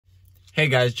Hey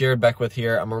guys, Jared Beckwith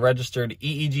here. I'm a registered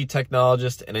EEG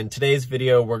technologist, and in today's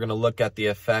video, we're going to look at the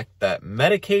effect that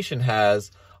medication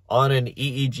has on an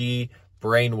EEG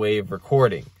brainwave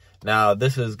recording. Now,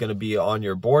 this is going to be on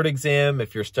your board exam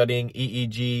if you're studying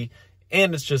EEG,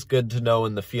 and it's just good to know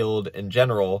in the field in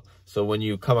general. So when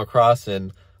you come across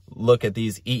and look at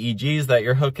these EEGs that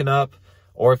you're hooking up,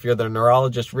 or if you're the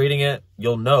neurologist reading it,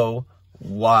 you'll know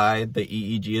why the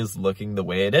EEG is looking the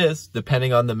way it is,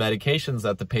 depending on the medications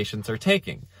that the patients are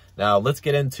taking. Now, let's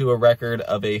get into a record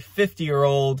of a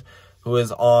 50-year-old who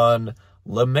is on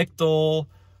Lamictal,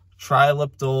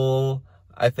 Triliptal,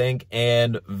 I think,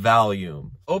 and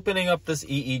Valium. Opening up this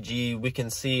EEG, we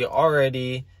can see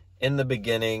already in the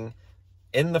beginning,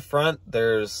 in the front,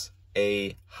 there's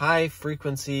a high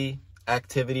frequency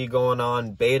activity going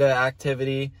on, beta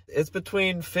activity. It's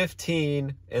between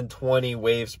 15 and 20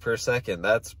 waves per second.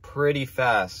 That's pretty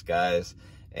fast, guys.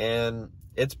 And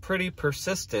it's pretty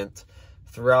persistent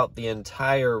throughout the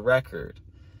entire record.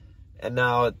 And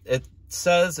now it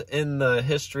says in the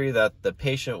history that the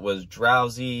patient was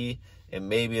drowsy and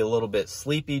maybe a little bit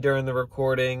sleepy during the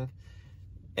recording.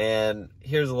 And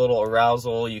here's a little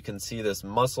arousal. You can see this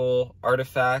muscle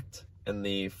artifact in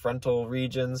the frontal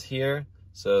regions here.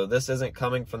 So this isn't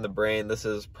coming from the brain. This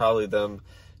is probably them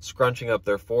scrunching up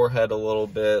their forehead a little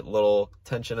bit. Little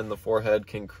tension in the forehead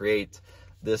can create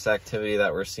this activity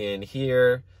that we're seeing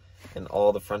here in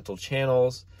all the frontal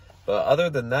channels. But other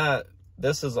than that,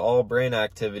 this is all brain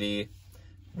activity,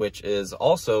 which is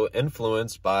also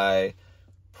influenced by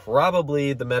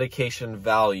probably the medication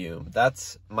Valium.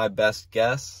 That's my best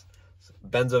guess.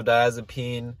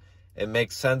 Benzodiazepine. It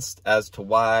makes sense as to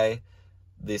why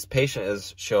this patient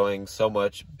is showing so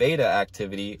much beta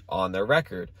activity on their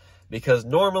record, because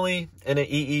normally in an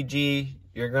EEG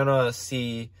you're gonna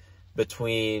see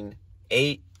between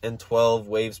 8 and 12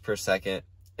 waves per second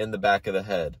in the back of the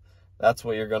head. That's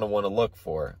what you're gonna want to look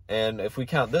for. And if we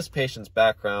count this patient's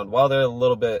background, while they're a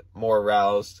little bit more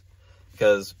aroused,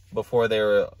 because before they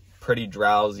were pretty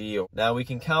drowsy, now we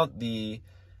can count the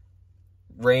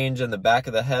range in the back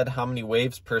of the head, how many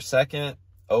waves per second.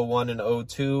 01 and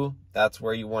 02, that's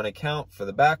where you want to count for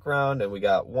the background. And we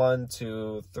got 1,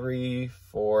 2, 3,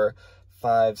 4,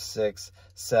 5, 6,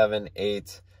 7,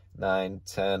 8, 9,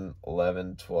 10,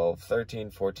 11, 12,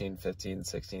 13, 14, 15,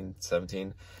 16,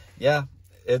 17. Yeah,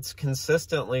 it's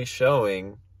consistently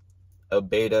showing a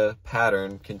beta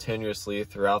pattern continuously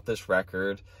throughout this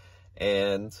record.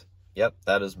 And yep,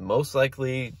 that is most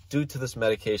likely due to this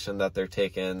medication that they're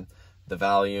taking, the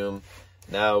Valium.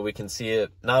 Now we can see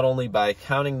it not only by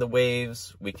counting the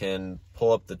waves, we can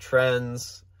pull up the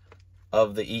trends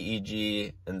of the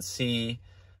EEG and see.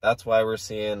 That's why we're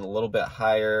seeing a little bit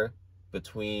higher,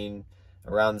 between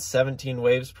around 17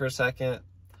 waves per second.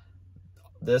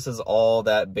 This is all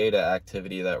that beta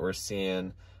activity that we're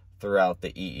seeing throughout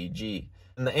the EEG.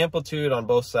 And the amplitude on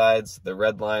both sides, the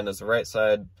red line is the right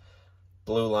side,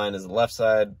 blue line is the left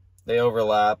side. They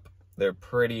overlap. They're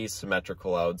pretty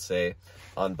symmetrical, I would say,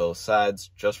 on both sides,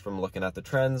 just from looking at the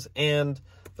trends and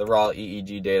the raw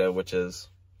EEG data, which is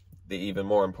the even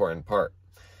more important part.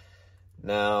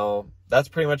 Now, that's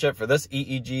pretty much it for this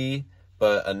EEG,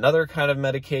 but another kind of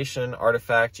medication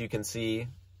artifact you can see,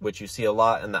 which you see a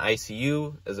lot in the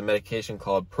ICU, is a medication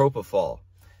called propofol.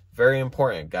 Very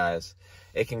important, guys.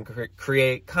 It can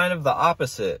create kind of the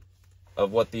opposite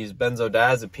of what these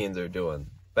benzodiazepines are doing.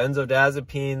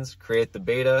 Benzodiazepines create the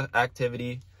beta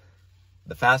activity,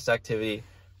 the fast activity.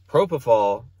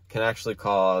 Propofol can actually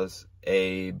cause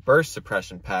a burst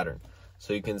suppression pattern.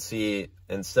 So you can see,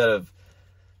 instead of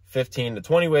 15 to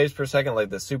 20 waves per second, like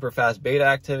the super fast beta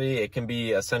activity, it can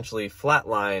be essentially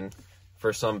flatline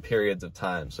for some periods of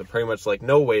time. So pretty much like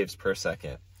no waves per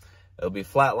second. It'll be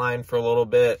flatline for a little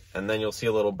bit, and then you'll see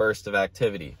a little burst of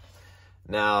activity.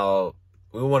 Now,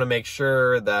 we want to make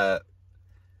sure that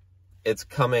it's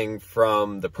coming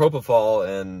from the propofol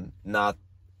and not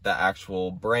the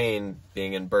actual brain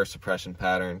being in burst suppression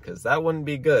pattern, because that wouldn't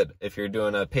be good. If you're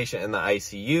doing a patient in the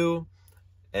ICU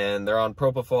and they're on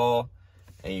propofol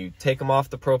and you take them off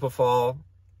the propofol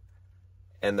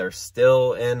and they're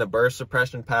still in a burst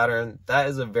suppression pattern, that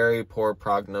is a very poor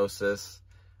prognosis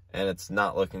and it's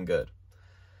not looking good.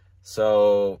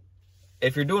 So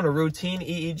if you're doing a routine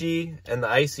EEG in the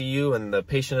ICU and the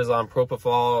patient is on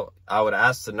propofol, I would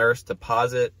ask the nurse to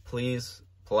pause it, please,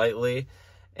 politely,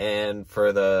 and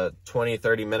for the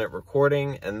 20-30 minute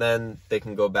recording, and then they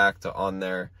can go back to on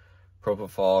their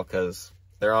propofol, because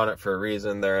they're on it for a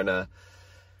reason. They're in a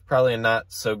probably a not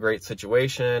so great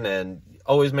situation, and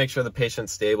always make sure the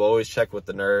patient's stable. Always check with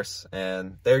the nurse,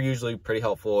 and they're usually pretty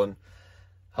helpful in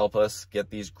help us get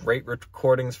these great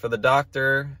recordings for the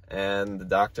doctor, and the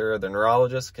doctor, the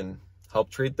neurologist, can help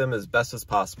treat them as best as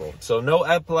possible. So no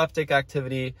epileptic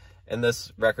activity in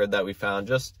this record that we found,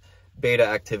 just beta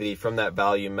activity from that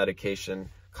Valium medication.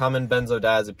 Common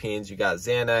benzodiazepines, you got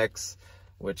Xanax,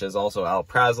 which is also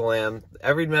alprazolam.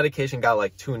 Every medication got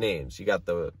like two names. You got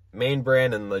the main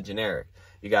brand and the generic.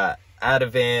 You got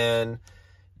Ativan,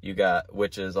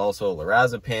 which is also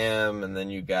lorazepam, and then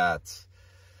you got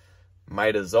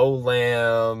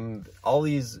midazolam. All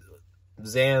these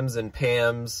Zams and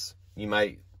Pams, you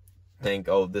might think,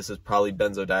 oh, this is probably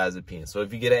benzodiazepine. So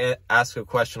if you get asked a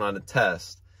question on a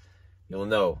test, you'll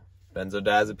know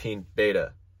benzodiazepine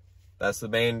beta. That's the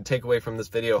main takeaway from this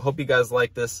video. Hope you guys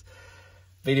like this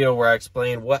video where I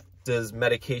explain what does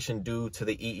medication do to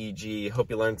the EEG. Hope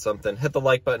you learned something. Hit the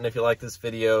like button if you like this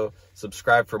video.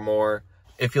 Subscribe for more.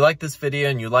 If you like this video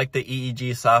and you like the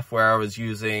EEG software I was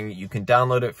using, you can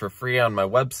download it for free on my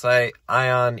website,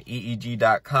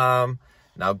 ioneeg.com.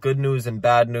 Now, good news and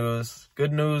bad news.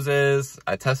 Good news is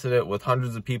I tested it with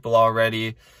hundreds of people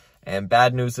already. And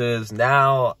bad news is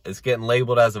now it's getting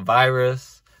labeled as a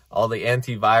virus. All the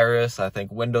antivirus, I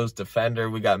think Windows Defender,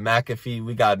 we got McAfee,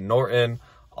 we got Norton,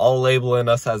 all labeling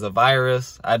us as a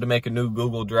virus. I had to make a new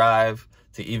Google Drive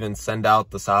to even send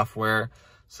out the software.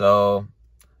 So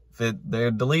if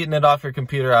they're deleting it off your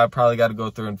computer, I probably got to go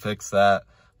through and fix that.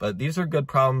 But these are good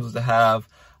problems to have.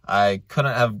 I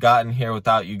couldn't have gotten here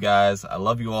without you guys. I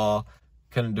love you all.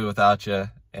 Couldn't do it without you.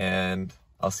 And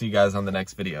I'll see you guys on the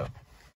next video.